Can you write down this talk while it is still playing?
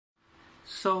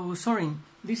So sorry,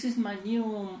 this is my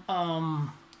new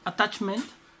attachment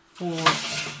for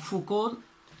Foucault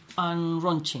and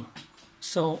Ronchi.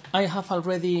 So I have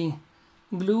already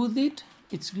glued it.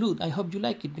 It's glued. I hope you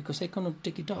like it because I cannot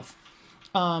take it off.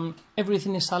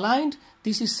 Everything is aligned.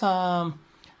 This is a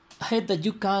head that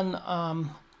you can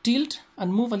tilt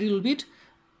and move a little bit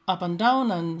up and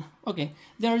down, and okay,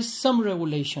 there is some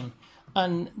regulation,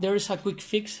 and there is a quick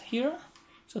fix here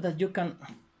so that you can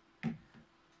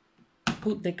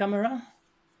put the camera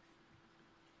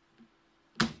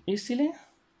easily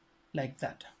like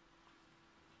that.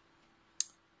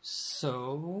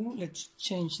 So let's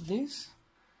change this.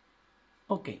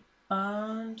 Okay,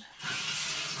 and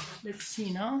let's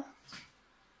see now.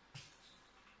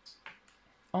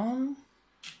 On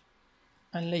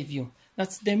and live view.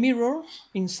 That's the mirror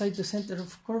inside the center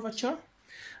of curvature.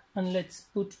 And let's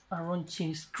put a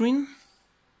Ronchi screen.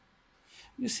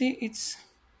 You see, it's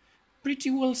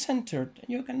pretty well centered.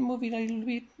 You can move it a little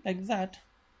bit like that.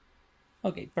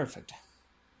 Okay, perfect.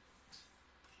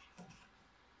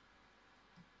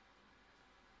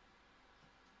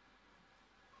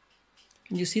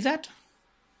 Can you see that?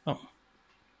 Oh.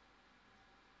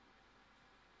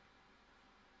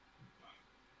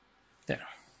 There.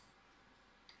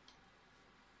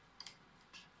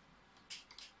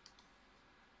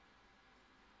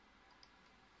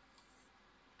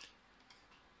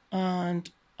 And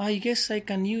I guess I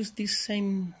can use this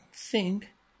same thing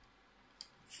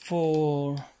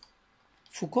for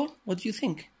Foucault. What do you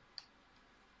think?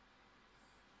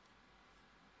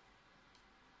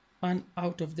 And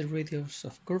out of the radius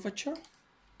of curvature.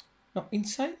 No,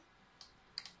 inside.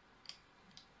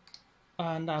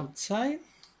 And outside.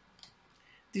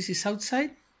 This is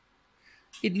outside.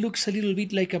 It looks a little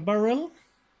bit like a barrel.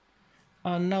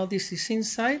 And now this is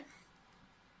inside.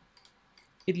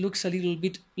 It looks a little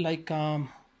bit like a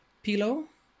pillow.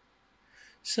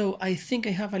 So I think I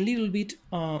have a little bit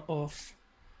of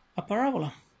a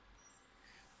parabola.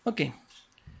 Okay.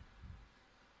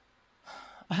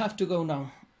 I have to go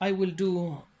now. I will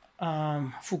do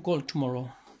Foucault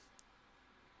tomorrow.